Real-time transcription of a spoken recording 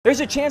There's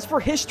a chance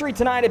for history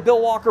tonight at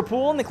Bill Walker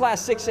Pool in the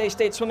Class 6A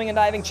State Swimming and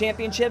Diving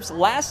Championships.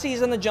 Last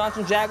season, the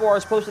Johnson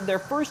Jaguars posted their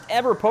first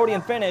ever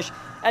podium finish,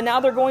 and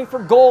now they're going for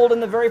gold in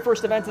the very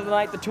first event of the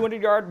night, the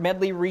 200-yard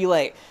medley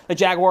relay. The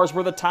Jaguars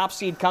were the top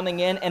seed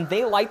coming in, and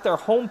they light their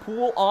home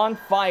pool on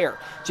fire.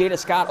 Jada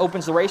Scott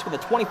opens the race with a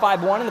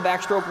 25-1 in the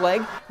backstroke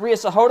leg. Riya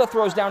Sahota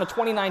throws down a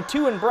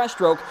 29-2 in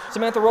breaststroke.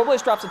 Samantha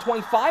Robles drops a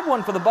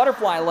 25-1 for the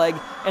butterfly leg,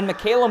 and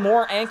Mikayla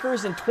Moore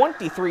anchors in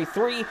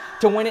 23-3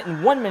 to win it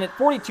in 1 minute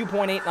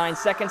 42.89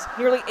 seconds,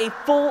 nearly a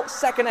full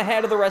second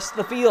ahead of the rest of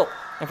the field.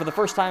 And for the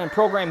first time in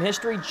program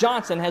history,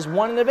 Johnson has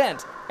won an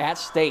event at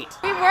state.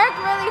 We worked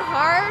really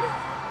hard,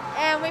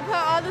 and we put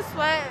all the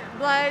sweat,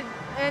 blood,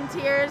 and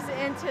tears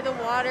into the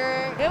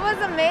water. It was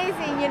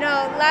amazing. You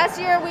know, last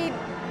year we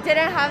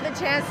didn't have the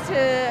chance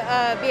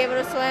to be able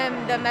to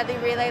swim the medley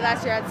relay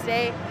last year at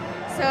state.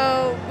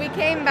 So we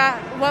came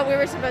back what we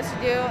were supposed to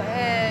do,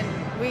 and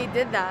we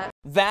did that.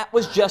 That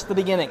was just the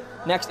beginning.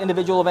 Next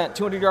individual event,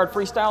 200-yard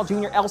freestyle.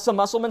 Junior Elsa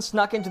Musselman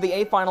snuck into the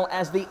A final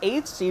as the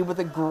 8th seed with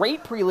a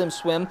great prelim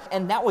swim,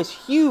 and that was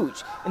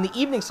huge. In the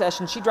evening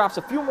session, she drops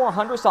a few more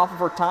hundredths off of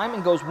her time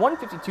and goes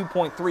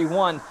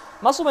 152.31.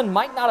 Musselman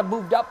might not have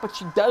moved up, but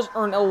she does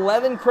earn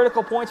 11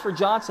 critical points for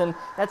Johnson.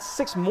 That's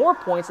 6 more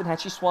points than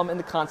had she swum in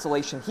the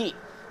consolation heat.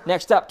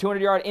 Next up,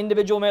 200-yard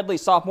individual medley.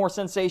 Sophomore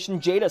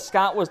sensation Jada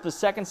Scott was the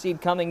second seed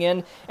coming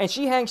in, and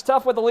she hangs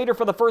tough with the leader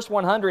for the first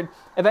 100.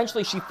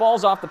 Eventually, she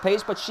falls off the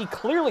pace, but she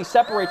clearly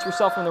separates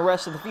herself from the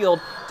rest of the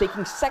field,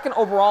 taking second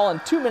overall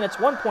in 2 minutes,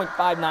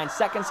 1.59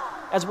 seconds.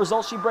 As a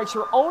result, she breaks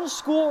her own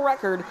school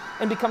record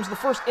and becomes the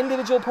first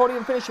individual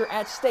podium finisher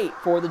at state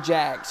for the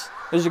Jags.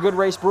 There's a good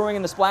race brewing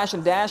in the splash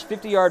and dash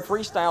 50-yard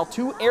freestyle.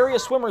 2 area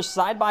swimmers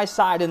side by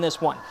side in this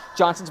one.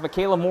 Johnson's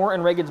Mikayla Moore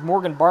and Reagan's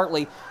Morgan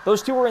Bartley.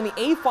 Those two were in the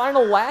A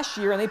final last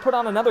year, and they put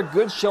on another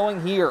good showing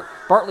here.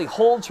 Bartley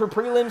holds her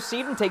prelim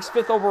seed and takes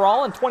 5th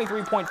overall in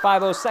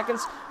 23.50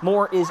 seconds.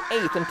 Moore is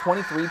 8th in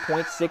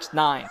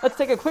 23.69. Let's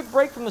take a quick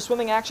break from the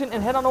swimming action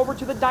and head on over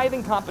to the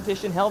diving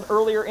competition held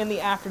earlier in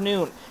the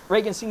afternoon.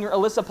 Reagan senior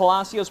Elsa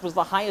Palacios was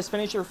the highest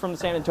finisher from the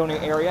San Antonio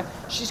area.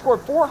 She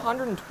scored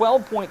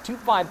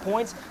 412.25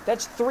 points.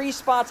 That's 3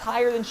 spots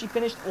higher than she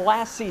finished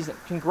last season.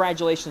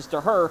 Congratulations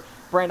to her.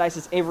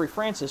 Brandeis's Avery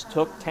Francis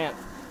took 10th.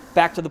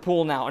 Back to the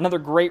pool now. Another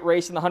great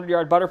race in the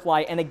 100-yard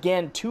butterfly, and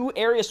again, 2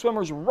 area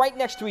swimmers right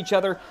next to each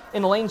other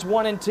in lanes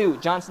 1 and 2.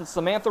 Johnson's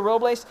Samantha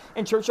Robles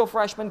and Churchill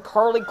freshman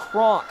Carly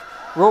Cronk.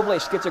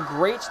 Robles gets a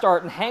great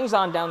start and hangs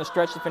on down the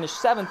stretch to finish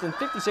 7th in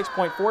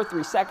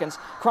 56.43 seconds.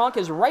 Cronk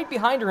is right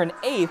behind her in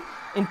 8th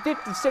in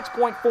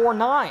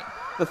 56.49.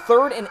 The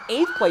 3rd and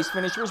 8th place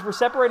finishers were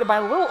separated by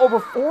a little over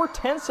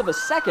 0.4 of a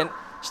second.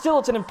 Still,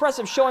 it's an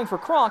impressive showing for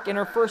Cronk in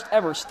her first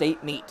ever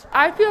state meet.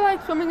 I feel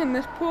like swimming in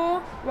this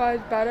pool was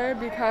better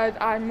because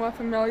I'm more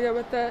familiar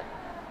with it.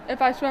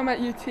 If I swam at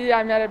UT,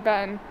 I might have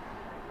been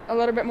a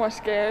little bit more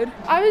scared.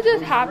 I was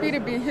just happy to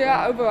be here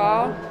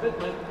overall.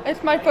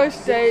 It's my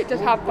first date,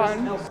 just have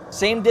fun.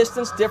 Same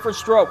distance, different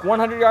stroke.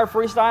 100-yard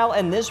freestyle,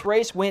 and this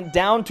race went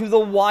down to the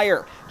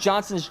wire.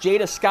 Johnson's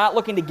Jada Scott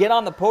looking to get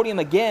on the podium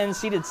again,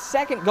 seated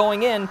 2nd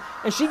going in,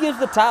 and she gives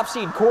the top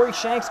seed, Corey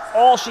Shanks,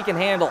 all she can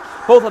handle.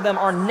 Both of them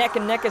are neck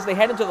and neck as they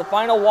head into the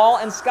final wall,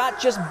 and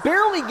Scott just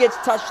barely gets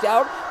touched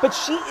out, but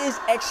she is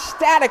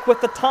ecstatic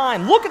with the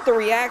time. Look at the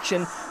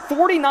reaction.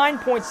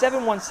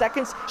 49.71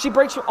 seconds. She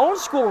breaks her own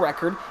school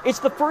record. It's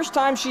the first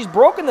time she's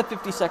broken the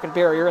 50-second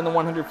barrier in the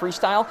 100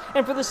 freestyle,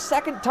 and for the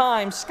second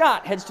time,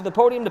 Scott heads to the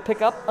podium to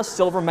pick up a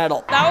silver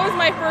medal. That was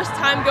my first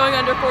time going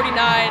under 49,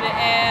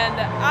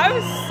 and I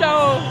was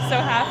so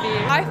happy.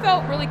 I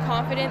felt really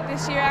confident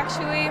this year,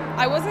 actually.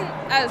 I wasn't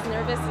as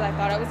nervous as I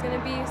thought I was going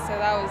to be, so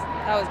that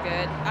was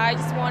good. I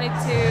just wanted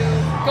to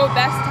go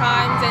best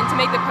times and to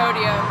make the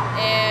podium,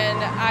 and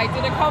I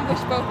did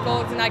accomplish both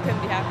goals, and I couldn't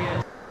be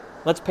happier.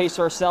 Let's pace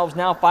ourselves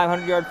now.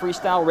 500-yard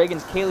freestyle.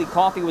 Reagan's Kaylee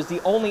Coffey was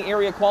the only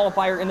area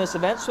qualifier in this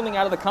event, swimming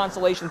out of the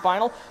consolation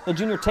final. The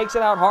junior takes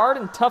it out hard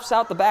and toughs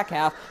out the back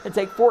half to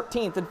take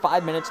 14th in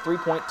 5 minutes,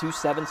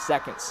 3.27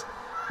 seconds.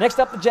 Next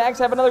up, the Jags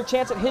have another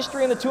chance at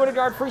history in the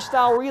 200-yard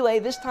freestyle relay.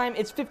 This time,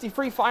 it's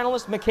 50-free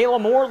finalist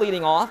Mikayla Moore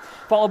leading off,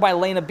 followed by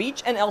Lena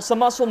Beach and Elsa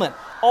Musselman.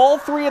 All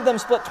 3 of them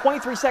split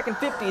 23-second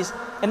 50s,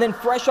 and then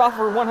fresh off of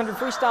her 100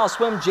 freestyle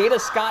swim, Jada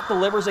Scott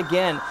delivers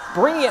again,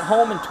 bringing it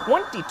home in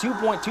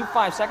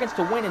 22.25 seconds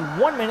to win in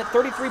 1 minute,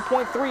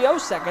 33.30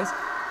 seconds.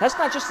 That's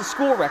not just a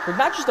school record,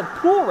 not just a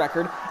pool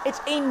record,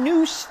 it's a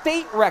new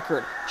state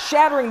record,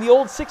 shattering the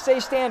old 6A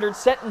standard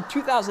set in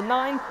 2009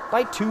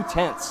 by 0.2.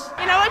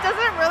 You know, it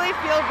doesn't really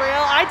feel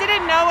real. I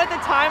didn't know what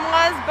the time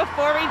was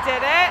before we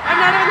did it.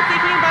 I'm not even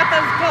thinking about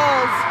those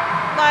goals.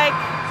 Like,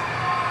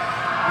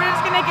 we're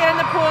just gonna get in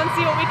the pool and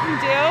see what we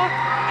can do.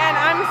 And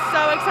I'm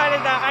so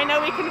excited that I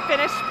know we can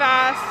finish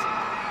fast.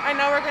 I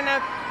know we're gonna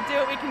do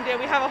what we can do.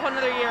 We have a whole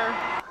nother year.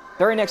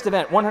 Very next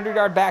event,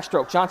 100-yard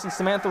backstroke. Johnson's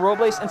Samantha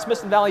Robles and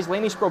Smithson Valley's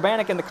Lainey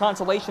Skrobanek in the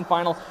consolation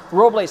final.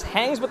 Robles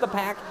hangs with the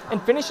pack and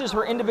finishes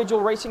her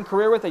individual racing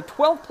career with a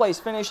 12th place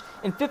finish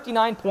in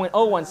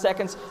 59.01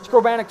 seconds.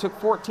 Skrobanek took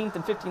 14th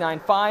in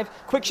 59.5.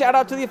 Quick shout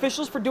out to the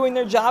officials for doing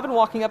their job and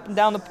walking up and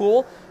down the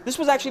pool. This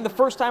was actually the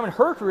first time in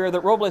her career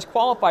that Robles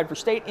qualified for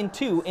state in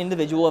 2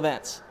 individual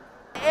events.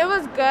 It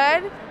was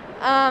good.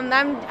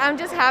 I'm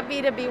just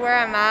happy to be where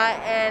I'm at,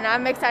 and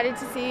I'm excited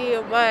to see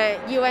what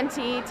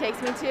UNT takes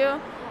me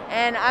to.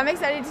 And I'm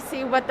excited to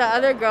see what the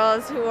other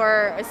girls who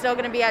are still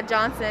going to be at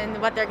Johnson,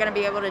 what they're going to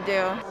be able to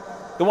do.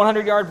 The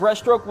 100-yard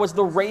breaststroke was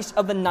the race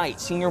of the night.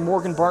 Senior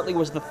Morgan Bartley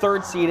was the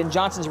 3rd seed, and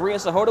Johnson's Riya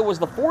Sahota was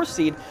the 4th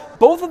seed,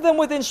 both of them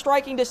within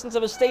striking distance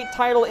of a state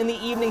title in the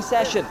evening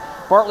session.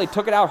 Bartley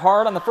took it out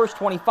hard on the first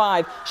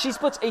 25. She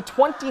splits a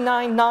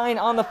 29.9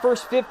 on the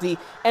first 50,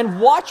 and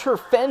watch her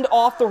fend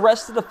off the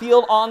rest of the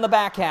field on the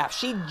back half.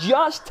 She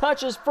just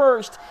touches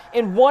first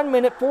in 1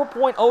 minute,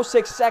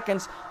 4.06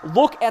 seconds.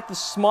 Look at the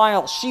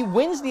smile. She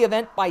wins the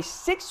event by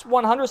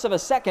 6/100ths of a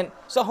second.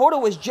 Sahota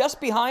was just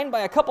behind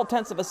by a couple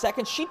tenths of a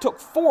second. She took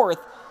 4th,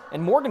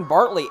 and Morgan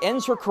Bartley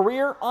ends her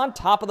career on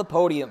top of the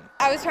podium.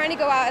 I was trying to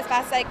go out as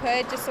fast as I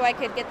could just so I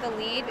could get the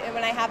lead, and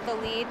when I have the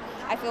lead,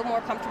 I feel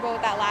more comfortable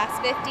with that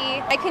last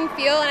 50. I can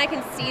feel and I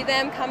can see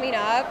them coming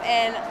up,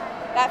 and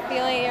that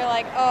feeling, you're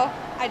like, oh,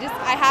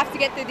 I have to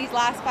get through these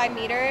last 5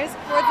 meters.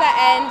 Towards the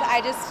end,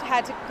 I just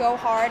had to go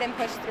hard and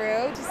push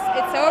through. It's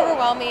so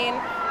overwhelming,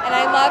 and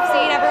I love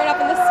seeing everyone up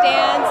in the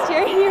stands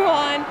cheering you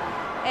on,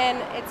 and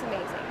it's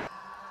amazing.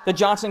 The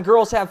Johnson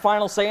girls have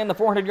final say in the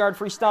 400-yard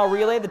freestyle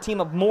relay. The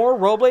team of Moore,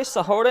 Robles,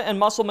 Sahota, and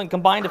Musselman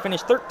combined to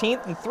finish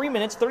 13th in 3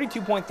 minutes,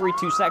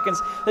 32.32 seconds.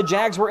 The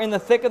Jags were in the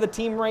thick of the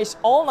team race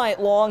all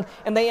night long,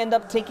 and they end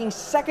up taking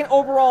 2nd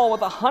overall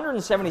with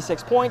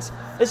 176 points.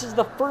 This is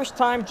the first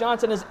time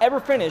Johnson has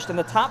ever finished in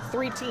the top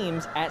 3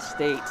 teams at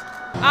state.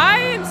 I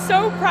am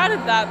so proud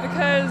of that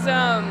because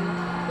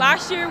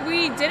last year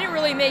we didn't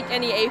really make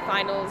any A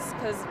finals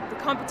because the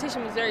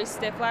competition was very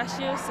stiff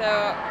last year.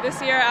 So this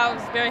year I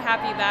was very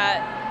happy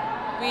that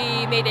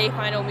we made A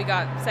final and we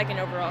got 2nd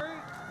overall.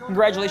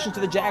 Congratulations to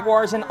the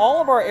Jaguars and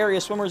all of our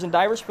area swimmers and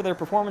divers for their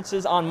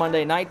performances on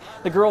Monday night.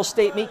 The girls'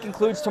 state meet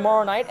concludes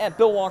tomorrow night at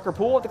Bill Walker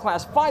Pool at the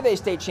Class 5A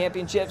State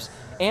Championships.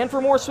 And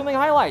for more swimming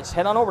highlights,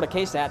 head on over to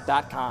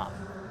KSAT.com.